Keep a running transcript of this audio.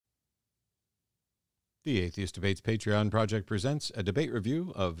The Atheist Debates Patreon project presents a debate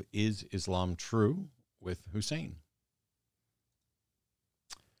review of Is Islam True with Hussein.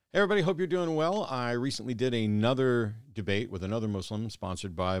 Hey everybody, hope you're doing well. I recently did another debate with another Muslim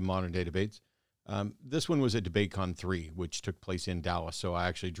sponsored by Modern Day Debates. This one was at DebateCon 3, which took place in Dallas. So I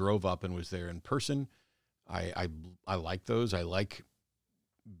actually drove up and was there in person. I like those. I like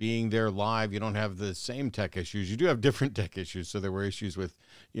being there live. You don't have the same tech issues. You do have different tech issues. So there were issues with,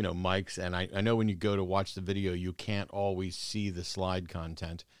 mics. And I know when you go to watch the video, you can't always see the slide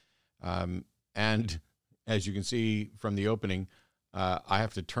content. And as you can see from the opening, I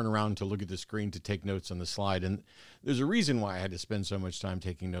have to turn around to look at the screen to take notes on the slide. And there's a reason why I had to spend so much time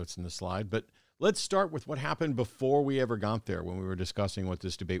taking notes on the slide. But let's start with what happened before we ever got there, when we were discussing what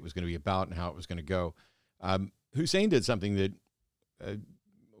this debate was going to be about and how it was going to go. Hussein did something that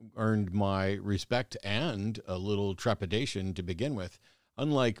earned my respect and a little trepidation to begin with.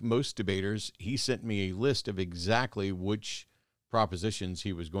 Unlike most debaters, he sent me a list of exactly which propositions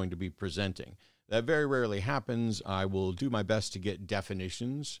he was going to be presenting. That very rarely happens. I will do my best to get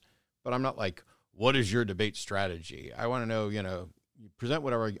definitions, but I'm not like, what is your debate strategy? I want to know, you present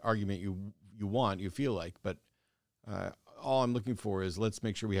whatever argument you want, you feel like, but all I'm looking for is let's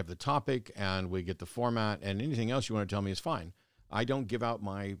make sure we have the topic and we get the format, and anything else you want to tell me is fine. I don't give out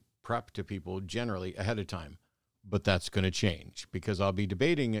my prep to people generally ahead of time, but that's going to change because I'll be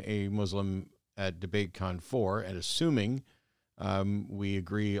debating a Muslim at DebateCon 4, and assuming we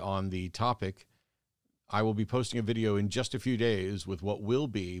agree on the topic, I will be posting a video in just a few days with what will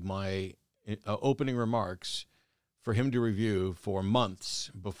be my opening remarks for him to review for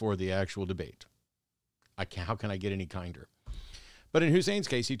months before the actual debate. How can I get any kinder? But in Hussein's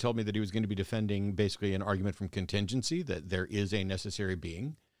case, he told me that he was going to be defending basically an argument from contingency, that there is a necessary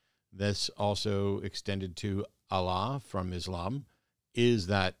being. This also extended to Allah from Islam. Is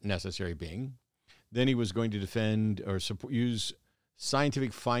that necessary being? Then he was going to defend or use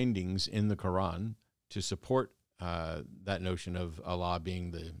scientific findings in the Quran to support that notion of Allah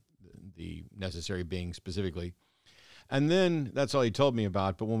being the necessary being specifically. And then that's all he told me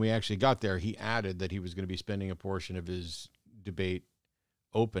about. But when we actually got there, he added that he was going to be spending a portion of his debate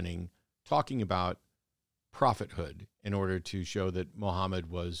opening talking about prophethood in order to show that Muhammad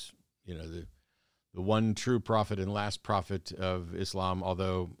was, the one true prophet and last prophet of Islam.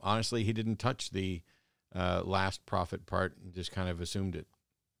 Although honestly, he didn't touch the last prophet part and just kind of assumed it.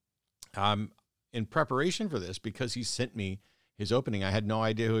 In preparation for this, because he sent me his opening, I had no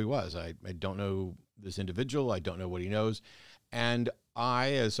idea who he was. I don't know this individual. I don't know what he knows. And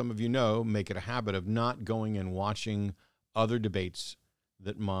I, as some of you know, make it a habit of not going and watching other debates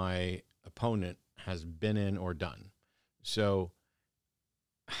that my opponent has been in or done. So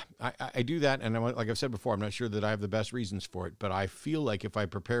I do that, and like I've said before, I'm not sure that I have the best reasons for it, but I feel like if I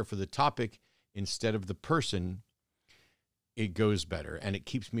prepare for the topic instead of the person, it goes better, and it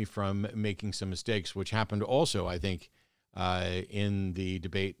keeps me from making some mistakes, which happened also, I think, in the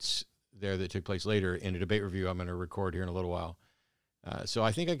debates there that took place later in a debate review I'm going to record here in a little while. So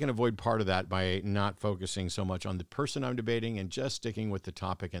I think I can avoid part of that by not focusing so much on the person I'm debating and just sticking with the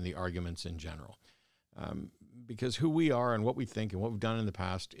topic and the arguments in general. Because who we are and what we think and what we've done in the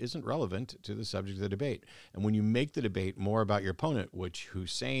past isn't relevant to the subject of the debate. And when you make the debate more about your opponent, which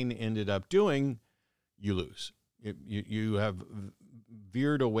Hussein ended up doing, you lose. You have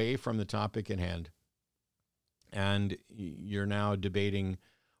veered away from the topic in hand, and you're now debating,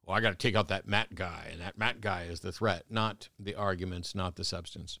 well, I got to take out that Matt guy, and that Matt guy is the threat, not the arguments, not the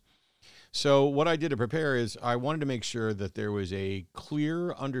substance. So what I did to prepare is I wanted to make sure that there was a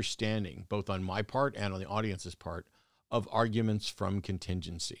clear understanding, both on my part and on the audience's part, of arguments from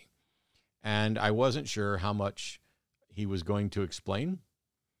contingency. And I wasn't sure how much he was going to explain,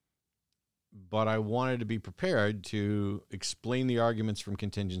 but I wanted to be prepared to explain the arguments from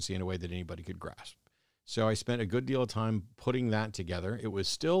contingency in a way that anybody could grasp. So I spent a good deal of time putting that together. It was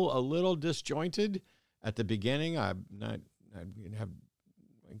still a little disjointed at the beginning. I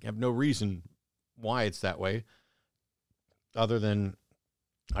have no reason why it's that way, other than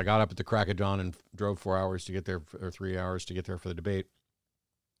I got up at the crack of dawn and drove 4 hours to get there, or 3 hours to get there for the debate.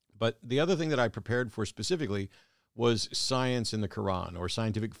 But the other thing that I prepared for specifically was science in the Quran, or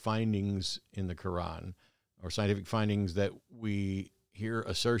scientific findings in the Quran, or scientific findings that we hear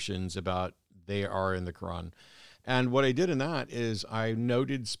assertions about they are in the Quran. And what I did in that is I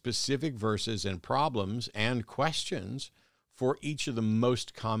noted specific verses and problems and questions for each of the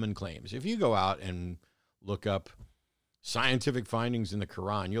most common claims. If you go out and look up scientific findings in the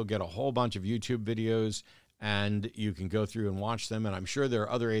Quran, you'll get a whole bunch of YouTube videos, and you can go through and watch them. And I'm sure there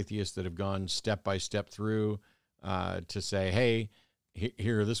are other atheists that have gone step by step through to say, hey,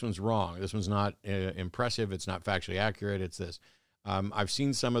 here, this one's wrong. This one's not impressive. It's not factually accurate. It's this. I've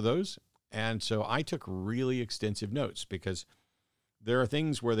seen some of those. And so I took really extensive notes because there are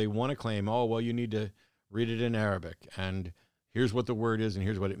things where they want to claim, oh, well, you need to read it in Arabic. And here's what the word is and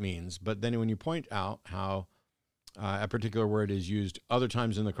here's what it means. But then when you point out how a particular word is used other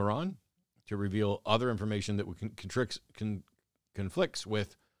times in the Quran to reveal other information that conflicts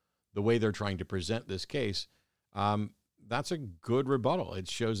with the way they're trying to present this case, that's a good rebuttal. It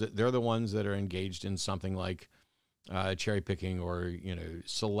shows that they're the ones that are engaged in something like cherry picking or,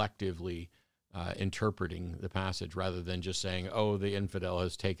 selectively interpreting the passage rather than just saying, oh, the infidel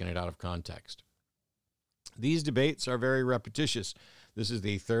has taken it out of context. These debates are very repetitious. This is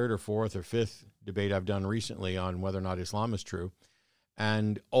the third or fourth or fifth debate I've done recently on whether or not Islam is true.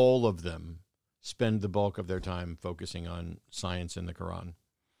 And all of them spend the bulk of their time focusing on science in the Quran.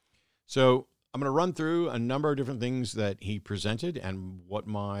 So I'm going to run through a number of different things that he presented and what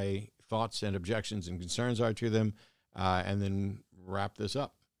my thoughts and objections and concerns are to them, and then wrap this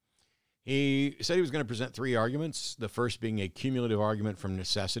up. He said he was going to present three arguments, the first being a cumulative argument from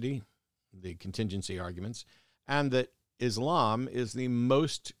necessity, the contingency arguments, and that Islam is the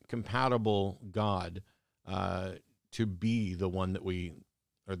most compatible God to be the one that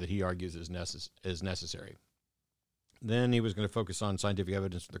that he argues is necessary. Then he was going to focus on scientific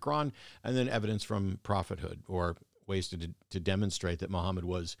evidence from the Quran and then evidence from prophethood, or ways to demonstrate that Muhammad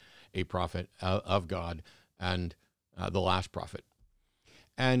was a prophet of God and the last prophet.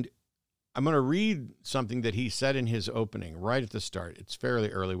 And I'm going to read something that he said in his opening right at the start. It's fairly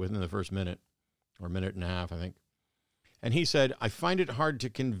early, within the first minute or minute and a half, I think. And he said, I find it hard to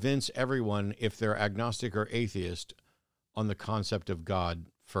convince everyone, if they're agnostic or atheist, on the concept of God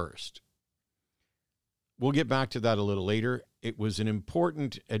first. We'll get back to that a little later. It was an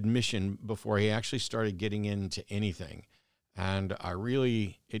important admission before he actually started getting into anything. And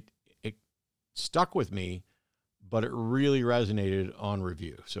it stuck with me, but it really resonated on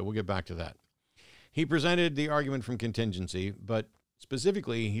review. So we'll get back to that. He presented the argument from contingency, but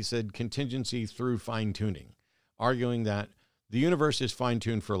specifically he said contingency through fine-tuning, arguing that the universe is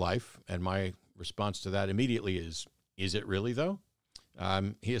fine-tuned for life. And my response to that immediately is it really though?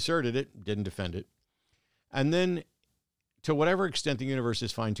 He asserted it, didn't defend it. And then, to whatever extent the universe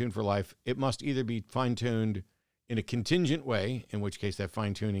is fine-tuned for life, it must either be fine-tuned in a contingent way, in which case that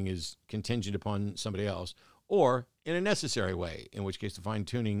fine-tuning is contingent upon somebody else, or in a necessary way, in which case the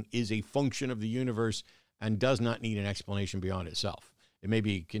fine-tuning is a function of the universe and does not need an explanation beyond itself. It may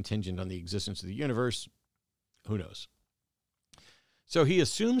be contingent on the existence of the universe. Who knows? So he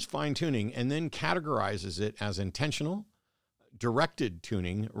assumes fine-tuning and then categorizes it as intentional, directed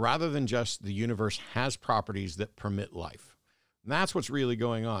tuning, rather than just the universe has properties that permit life. And that's what's really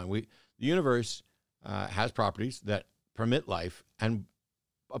going on. The universe has properties that permit life, and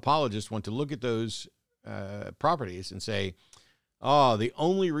apologists want to look at those properties and say, oh, the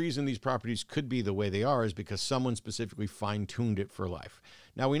only reason these properties could be the way they are is because someone specifically fine-tuned it for life.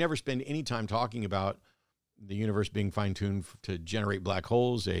 Now, we never spend any time talking about the universe being fine-tuned to generate black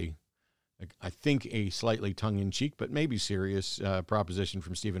holes, I think a slightly tongue-in-cheek, but maybe serious proposition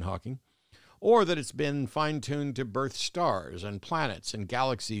from Stephen Hawking, or that it's been fine-tuned to birth stars and planets and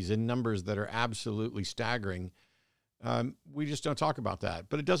galaxies in numbers that are absolutely staggering. We just don't talk about that.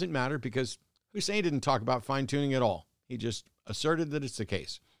 But it doesn't matter because Hussein didn't talk about fine-tuning at all. He just asserted that it's the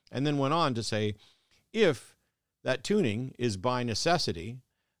case and then went on to say, if that tuning is by necessity,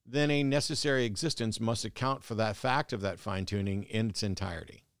 then a necessary existence must account for that fact of that fine-tuning in its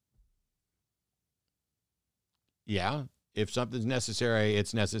entirety. Yeah, if something's necessary,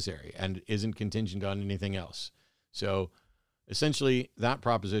 it's necessary and isn't contingent on anything else. So essentially, that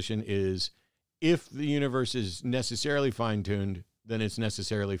proposition is, if the universe is necessarily fine-tuned, then it's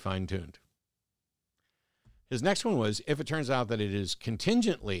necessarily fine-tuned. His next one was, if it turns out that it is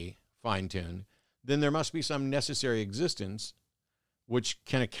contingently fine-tuned, then there must be some necessary existence which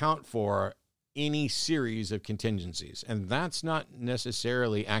can account for any series of contingencies. And that's not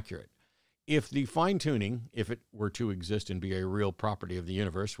necessarily accurate. If the fine-tuning, if it were to exist and be a real property of the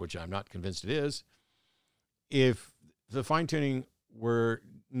universe, which I'm not convinced it is, if the fine-tuning were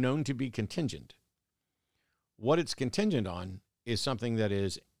known to be contingent, what it's contingent on is something that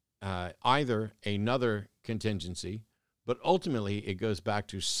is either another contingency, but ultimately it goes back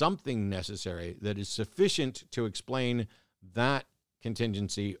to something necessary that is sufficient to explain that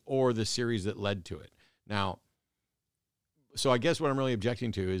contingency or the series that led to it. Now, so I guess what I'm really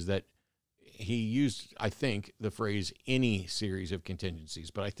objecting to is that he used, I think, the phrase any series of contingencies,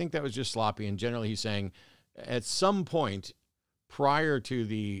 but I think that was just sloppy. And generally he's saying at some point prior to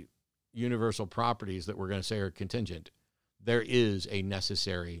the universal properties that we're going to say are contingent, there is a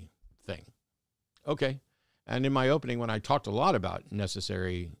necessary thing. Okay. And in my opening, when I talked a lot about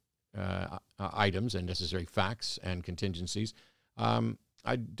necessary items and necessary facts and contingencies,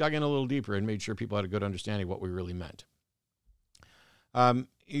 I dug in a little deeper and made sure people had a good understanding of what we really meant.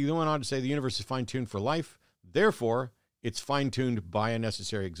 He then went on to say the universe is fine-tuned for life. Therefore, it's fine-tuned by a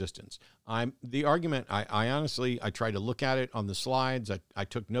necessary existence. The argument, I honestly tried to look at it on the slides. I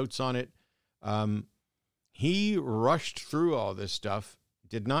took notes on it. He rushed through all this stuff,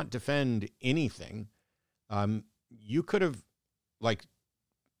 did not defend anything. You could have, like,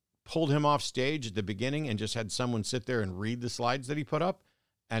 pulled him off stage at the beginning and just had someone sit there and read the slides that he put up,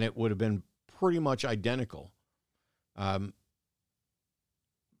 and it would have been pretty much identical.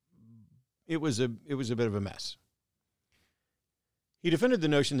 It was a bit of a mess. He defended the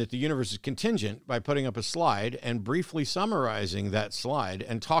notion that the universe is contingent by putting up a slide and briefly summarizing that slide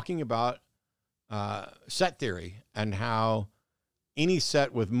and talking about set theory and how any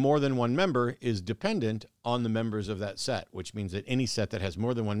set with more than one member is dependent on the members of that set, which means that any set that has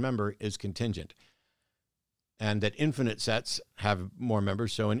more than one member is contingent, and that infinite sets have more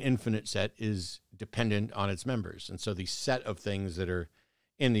members, so an infinite set is dependent on its members. And so the set of things that are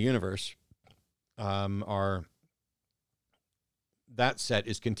in the universe that set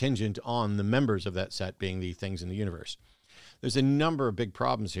is contingent on the members of that set being the things in the universe. There's a number of big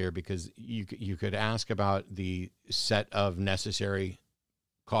problems here because you could ask about the set of necessary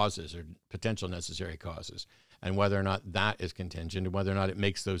causes or potential necessary causes and whether or not that is contingent and whether or not it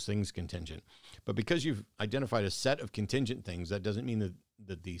makes those things contingent. But because you've identified a set of contingent things, that doesn't mean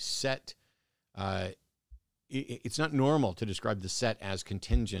that the set, it's not normal to describe the set as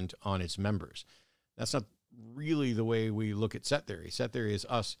contingent on its members. That's not really the way we look at set theory. Set theory is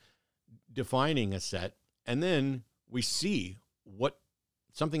us defining a set, and then we see what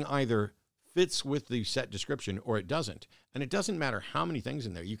something either fits with the set description or it doesn't. And it doesn't matter how many things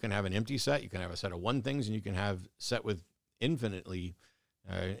in there. You can have an empty set, you can have a set of one things, and you can have set with infinitely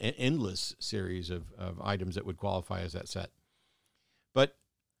endless series of items that would qualify as that set. But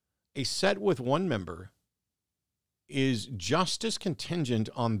a set with one member is just as contingent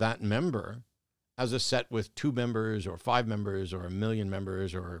on that member as a set with 2 members or 5 members or 1,000,000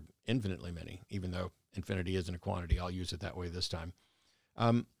 members or infinitely many, even though infinity isn't a quantity. I'll use it that way this time.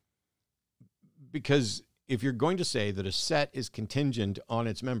 Because if you're going to say that a set is contingent on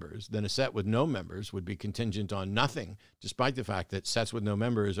its members, then a set with no members would be contingent on nothing, despite the fact that sets with no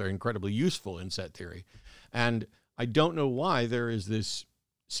members are incredibly useful in set theory. And I don't know why there is this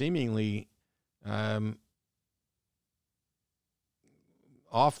seemingly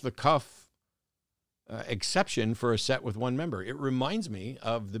off-the-cuff exception for a set with one member. It reminds me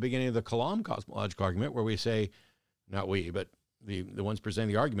of the beginning of the Kalam cosmological argument, where we say, not we, but the ones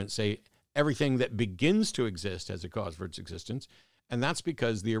presenting the argument say everything that begins to exist has a cause for its existence. And that's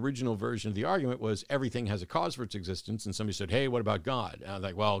because the original version of the argument was everything has a cause for its existence. And somebody said, hey, what about God? And I was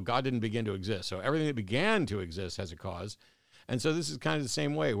like, well, God didn't begin to exist. So everything that began to exist has a cause. And so this is kind of the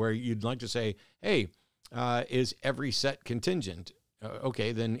same way, where you'd like to say, hey, is every set contingent?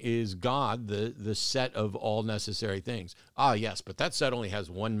 Okay, then is God the set of all necessary things? Ah, yes, but that set only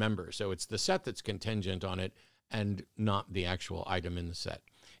has one member, so it's the set that's contingent on it and not the actual item in the set.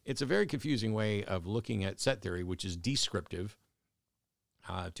 It's a very confusing way of looking at set theory, which is descriptive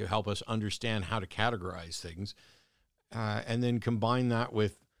to help us understand how to categorize things, and then combine that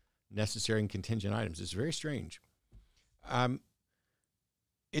with necessary and contingent items. It's very strange. At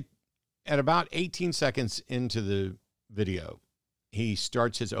about 18 seconds into the video, he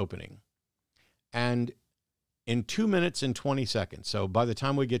starts his opening. And in 2 minutes and 20 seconds, so by the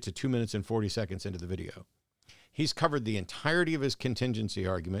time we get to 2 minutes and 40 seconds into the video, he's covered the entirety of his contingency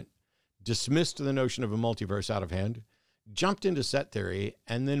argument, dismissed the notion of a multiverse out of hand, jumped into set theory,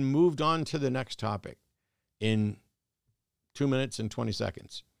 and then moved on to the next topic in 2 minutes and 20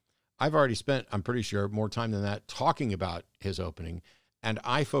 seconds. I've already spent, I'm pretty sure, more time than that talking about his opening, and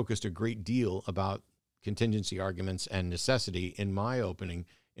I focused a great deal about contingency arguments and necessity in my opening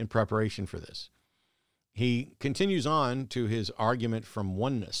in preparation for this. He continues on to his argument from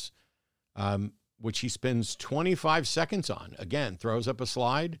oneness, which he spends 25 seconds on. Again, throws up a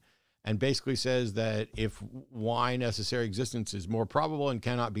slide and basically says that if Y necessary existence is more probable and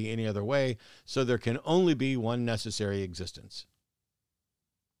cannot be any other way, so there can only be one necessary existence.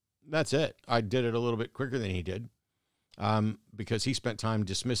 That's it. I did it a little bit quicker than he did. Because he spent time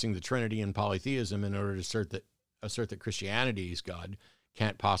dismissing the Trinity and polytheism in order to assert that Christianity's God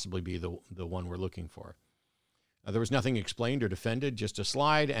can't possibly be the one we're looking for. There was nothing explained or defended, just a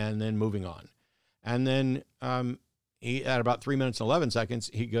slide and then moving on. And then at about 3 minutes and 11 seconds,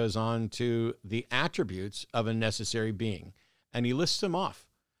 he goes on to the attributes of a necessary being, and he lists them off.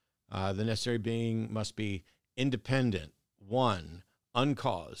 The necessary being must be independent, one,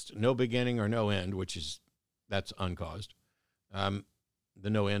 uncaused, no beginning or no end, that's uncaused. The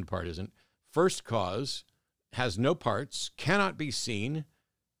no end part isn't. First cause, has no parts, cannot be seen,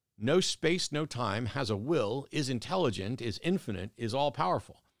 no space, no time, has a will, is intelligent, is infinite, is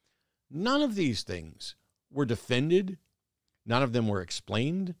all-powerful. None of these things were defended. None of them were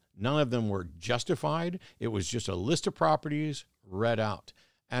explained. None of them were justified. It was just a list of properties read out.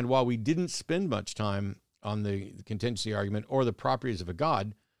 And while we didn't spend much time on the contingency argument or the properties of a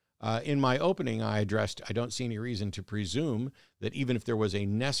God, in my opening, I addressed, I don't see any reason to presume that even if there was a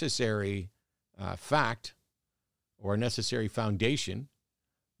necessary fact or a necessary foundation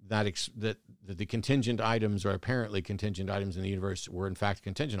that the contingent items or apparently contingent items in the universe were in fact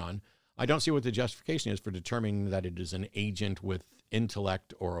contingent on, I don't see what the justification is for determining that it is an agent with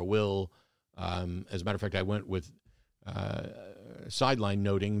intellect or a will. As a matter of fact, I went with sideline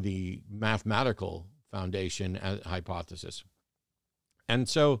noting the mathematical foundation as hypothesis. And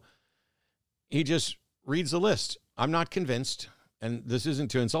so he just reads the list. I'm not convinced, and this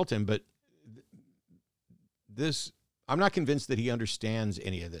isn't to insult him, but I'm not convinced that he understands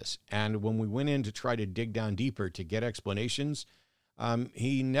any of this. And when we went in to try to dig down deeper to get explanations,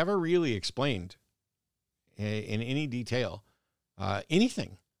 he never really explained in any detail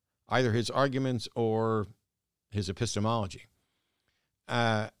anything, either his arguments or his epistemology.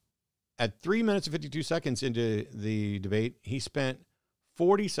 At 3 minutes and 52 seconds into the debate, he spent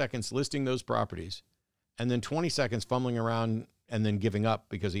 40 seconds listing those properties and then 20 seconds fumbling around and then giving up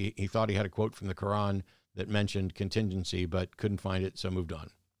because he thought he had a quote from the Quran that mentioned contingency but couldn't find it, so moved on.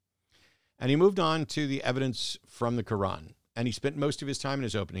 And he moved on to the evidence from the Quran. And he spent most of his time in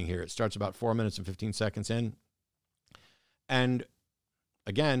his opening here. It starts about 4 minutes and 15 seconds in. And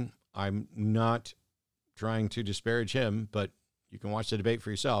again, I'm not trying to disparage him, but you can watch the debate for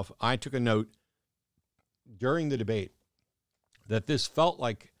yourself. I took a note during the debate that this felt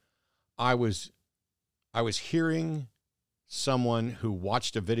like I was hearing someone who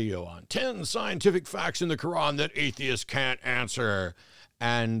watched a video on 10 scientific facts in the Quran that atheists can't answer.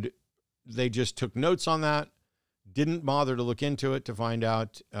 And they just took notes on that, didn't bother to look into it to find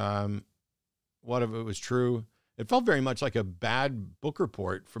out what of it was true. It felt very much like a bad book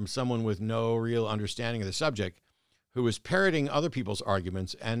report from someone with no real understanding of the subject, who was parroting other people's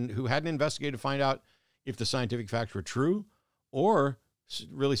arguments and who hadn't investigated to find out if the scientific facts were true, or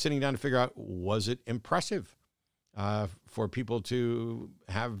really sitting down to figure out, was it impressive for people to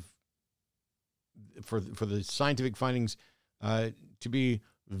have, for the scientific findings to be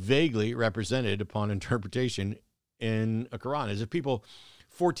vaguely represented upon interpretation in a Quran, as if people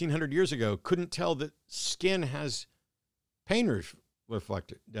 1,400 years ago couldn't tell that skin has pain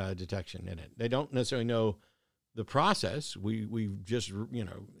reflector detection in it. They don't necessarily know the process. We've just,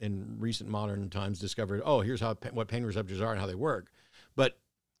 in recent modern times discovered, here's what pain receptors are and how they work. But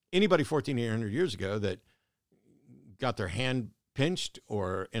anybody 1,400 years ago that got their hand pinched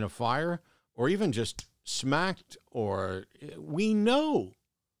or in a fire or even just smacked, we know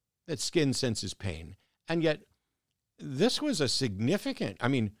that skin senses pain. And yet this was a significant,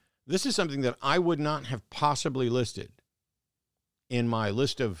 this is something that I would not have possibly listed in my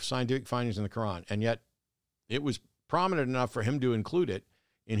list of scientific findings in the Quran. And yet it was prominent enough for him to include it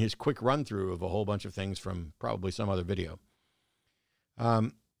in his quick run through of a whole bunch of things from probably some other video.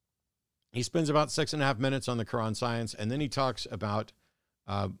 He spends about 6.5 minutes on the Quran science, and then he talks about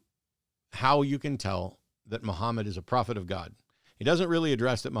how you can tell that Muhammad is a prophet of God. He doesn't really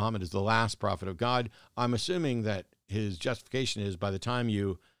address that Muhammad is the last prophet of God. I'm assuming that his justification is by the time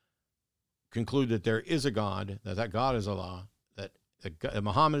you conclude that there is a God, that God is Allah, that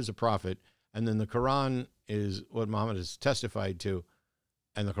Muhammad is a prophet, and then the Quran is what Muhammad has testified to,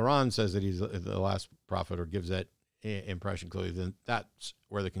 and the Quran says that he's the last prophet or gives that impression clearly, then that's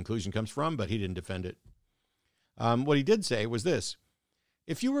where the conclusion comes from, but he didn't defend it. What he did say was this: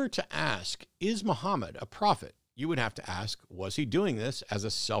 if you were to ask, is Muhammad a prophet? You would have to ask, was he doing this as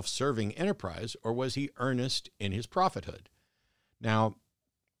a self-serving enterprise, or was he earnest in his prophethood? Now,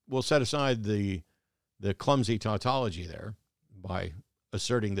 we'll set aside the clumsy tautology there by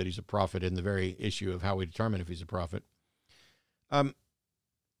asserting that he's a prophet in the very issue of how we determine if he's a prophet.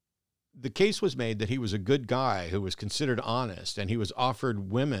 The case was made that he was a good guy who was considered honest, and he was offered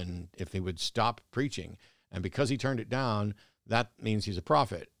women if he would stop preaching. And because he turned it down, that means he's a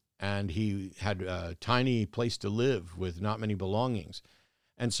prophet. And he had a tiny place to live with not many belongings.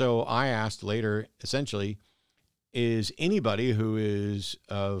 And so I asked later, essentially, is anybody who is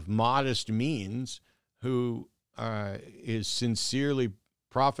of modest means, who is sincerely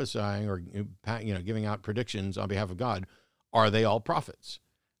prophesying or giving out predictions on behalf of God, are they all prophets?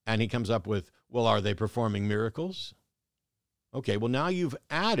 And he comes up with, well, are they performing miracles? Okay, well, now you've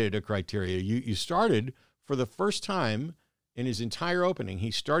added a criteria. You started for the first time in his entire opening,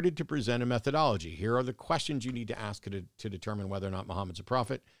 he started to present a methodology. Here are the questions you need to ask to determine whether or not Muhammad's a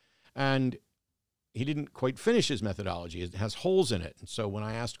prophet. And he didn't quite finish his methodology. It has holes in it. And so when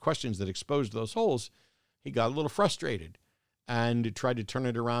I asked questions that exposed those holes, he got a little frustrated and tried to turn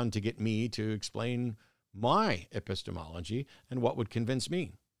it around to get me to explain my epistemology and what would convince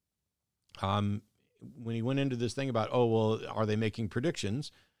me. When he went into this thing about, oh, well, are they making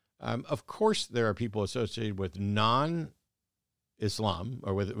predictions? Of course, there are people associated with non-Islam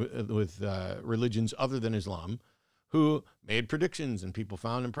or with religions other than Islam who made predictions and people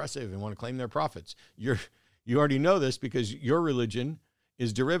found impressive and want to claim they're prophets. You already know this because your religion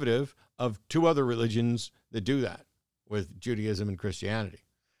is derivative of two other religions that do that, with Judaism and Christianity.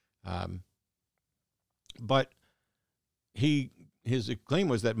 But his claim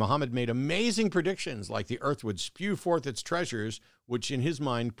was that Muhammad made amazing predictions, like the earth would spew forth its treasures, which in his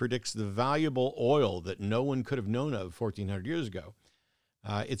mind predicts the valuable oil that no one could have known of 1,400 years ago.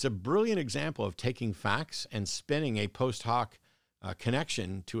 It's a brilliant example of taking facts and spinning a post hoc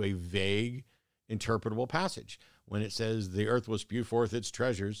connection to a vague, interpretable passage. When it says the earth will spew forth its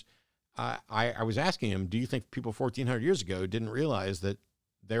treasures, I was asking him, do you think people 1,400 years ago didn't realize that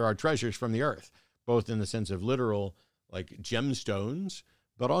there are treasures from the earth, both in the sense of literal, like gemstones,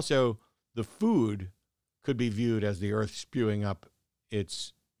 but also the food could be viewed as the earth spewing up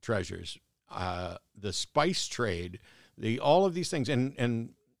its treasures. The spice trade, all of these things.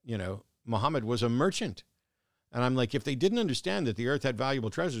 And Muhammad was a merchant. And I'm like, if they didn't understand that the earth had valuable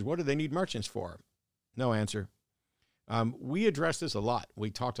treasures, what do they need merchants for? No answer. We addressed this a lot. We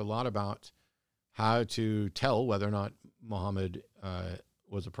talked a lot about how to tell whether or not Muhammad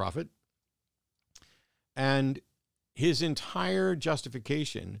was a prophet. And his entire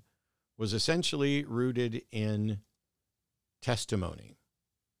justification was essentially rooted in testimony.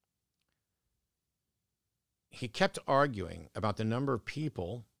 He kept arguing about the number of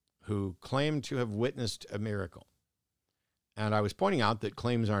people who claimed to have witnessed a miracle. And I was pointing out that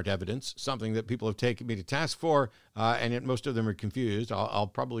claims aren't evidence, something that people have taken me to task for, and yet most of them are confused. I'll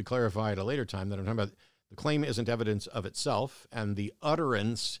probably clarify at a later time that I'm talking about the claim isn't evidence of itself, and the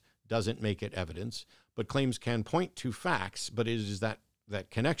utterance doesn't make it evidence. But claims can point to facts, but it is that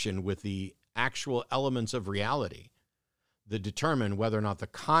connection with the actual elements of reality that determine whether or not the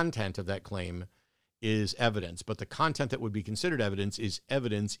content of that claim is evidence. But the content that would be considered evidence is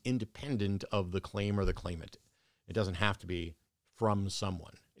evidence independent of the claim or the claimant. It doesn't have to be from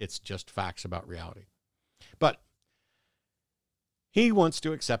someone. It's just facts about reality. But he wants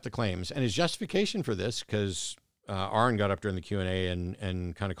to accept the claims. And his justification for this, because Aaron got up during the Q&A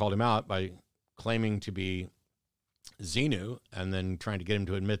and kind of called him out by claiming to be Xenu and then trying to get him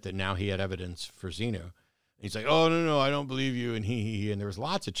to admit that now he had evidence for Xenu. He's like, oh, no, I don't believe you. And and there was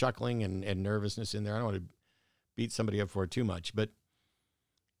lots of chuckling and nervousness in there. I don't want to beat somebody up for it too much. But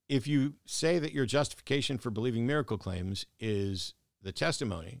if you say that your justification for believing miracle claims is the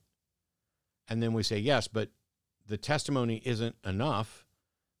testimony, and then we say, yes, but the testimony isn't enough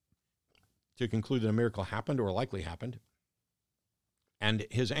to conclude that a miracle happened or likely happened. And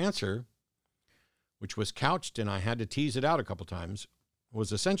his answer, which was couched, and I had to tease it out a couple times,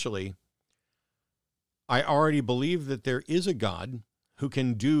 was essentially, I already believe that there is a God who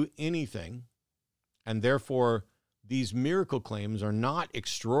can do anything, and therefore these miracle claims are not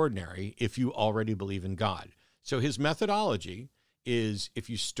extraordinary if you already believe in God. So his methodology is, if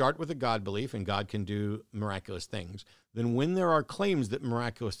you start with a God belief and God can do miraculous things, then when there are claims that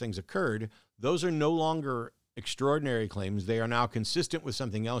miraculous things occurred, those are no longer extraordinary claims. They are now consistent with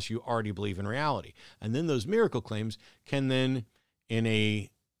something else you already believe in reality. And then those miracle claims can then, in a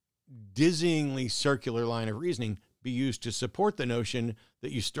dizzyingly circular line of reasoning, be used to support the notion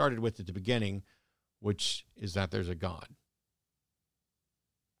that you started with at the beginning, which is that there's a God.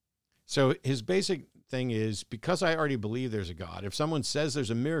 So his basic thing is, because I already believe there's a God, if someone says there's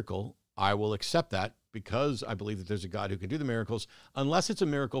a miracle, I will accept that because I believe that there's a God who can do the miracles, unless it's a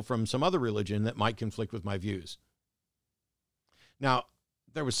miracle from some other religion that might conflict with my views. Now,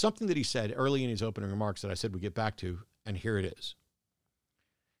 there was something that he said early in his opening remarks that I said we'd get back to, and here it is.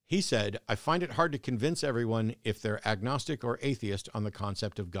 He said, I find it hard to convince everyone if they're agnostic or atheist on the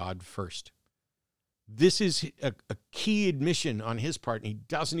concept of God first. This is a key admission on his part, and he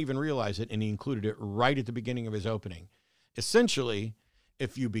doesn't even realize it, and he included it right at the beginning of his opening. Essentially,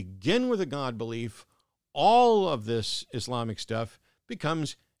 if you begin with a God belief, all of this Islamic stuff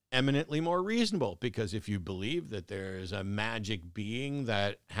becomes eminently more reasonable, because if you believe that there is a magic being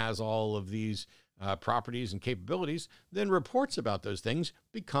that has all of these properties and capabilities, then reports about those things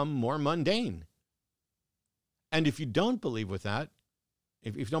become more mundane. And if you don't believe with that,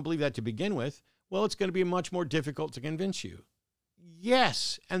 if you don't believe that to begin with, well, it's going to be much more difficult to convince you.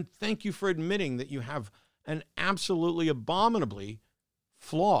 Yes, and thank you for admitting that you have an absolutely abominably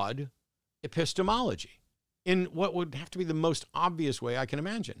flawed epistemology in what would have to be the most obvious way I can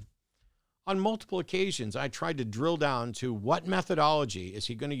imagine. On multiple occasions, I tried to drill down to what methodology is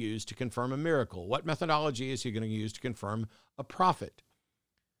he going to use to confirm a miracle? What methodology is he going to use to confirm a prophet?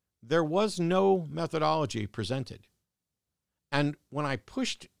 There was no methodology presented. And when I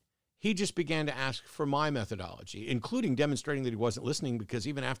pushed, he just began to ask for my methodology, including demonstrating that he wasn't listening, because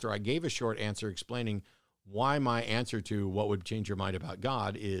even after I gave a short answer explaining why my answer to what would change your mind about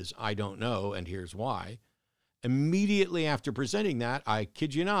God is I don't know, and here's why, immediately after presenting that, I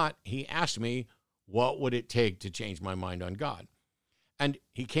kid you not, he asked me, what would it take to change my mind on God? And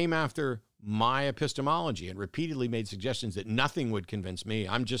he came after my epistemology and repeatedly made suggestions that nothing would convince me.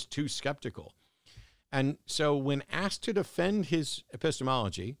 I'm just too skeptical. And so when asked to defend his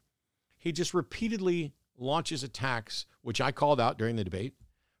epistemology, he just repeatedly launches attacks, which I called out during the debate,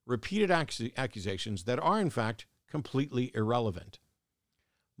 repeated accusations that are, in fact, completely irrelevant.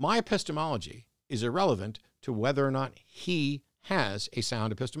 My epistemology is irrelevant to whether or not he has a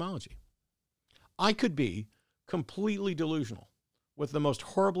sound epistemology. I could be completely delusional with the most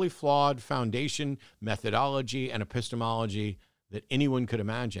horribly flawed foundation, methodology, and epistemology that anyone could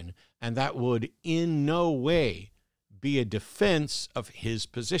imagine, and that would in no way be a defense of his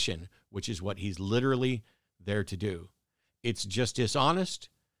position, which is what he's literally there to do. It's just dishonest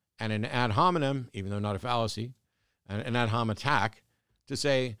and an ad hominem, even though not a fallacy, an ad hominem attack to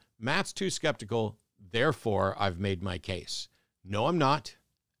say, Matt's too skeptical, therefore I've made my case. No, I'm not,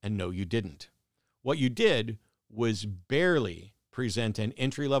 and no, you didn't. What you did was barely present an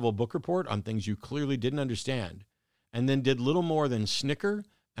entry-level book report on things you clearly didn't understand, and then did little more than snicker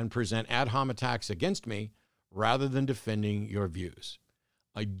and present ad hominem attacks against me rather than defending your views.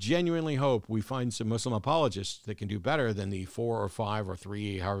 I genuinely hope we find some Muslim apologists that can do better than the 4 or 5 or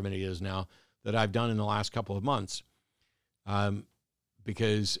 3, however many it is now, that I've done in the last couple of months.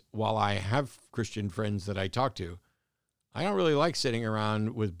 Because while I have Christian friends that I talk to, I don't really like sitting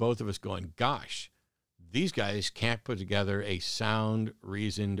around with both of us going, gosh, these guys can't put together a sound,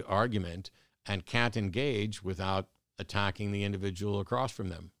 reasoned argument and can't engage without attacking the individual across from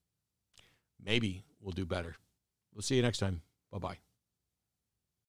them. Maybe we'll do better. We'll see you next time. Bye-bye.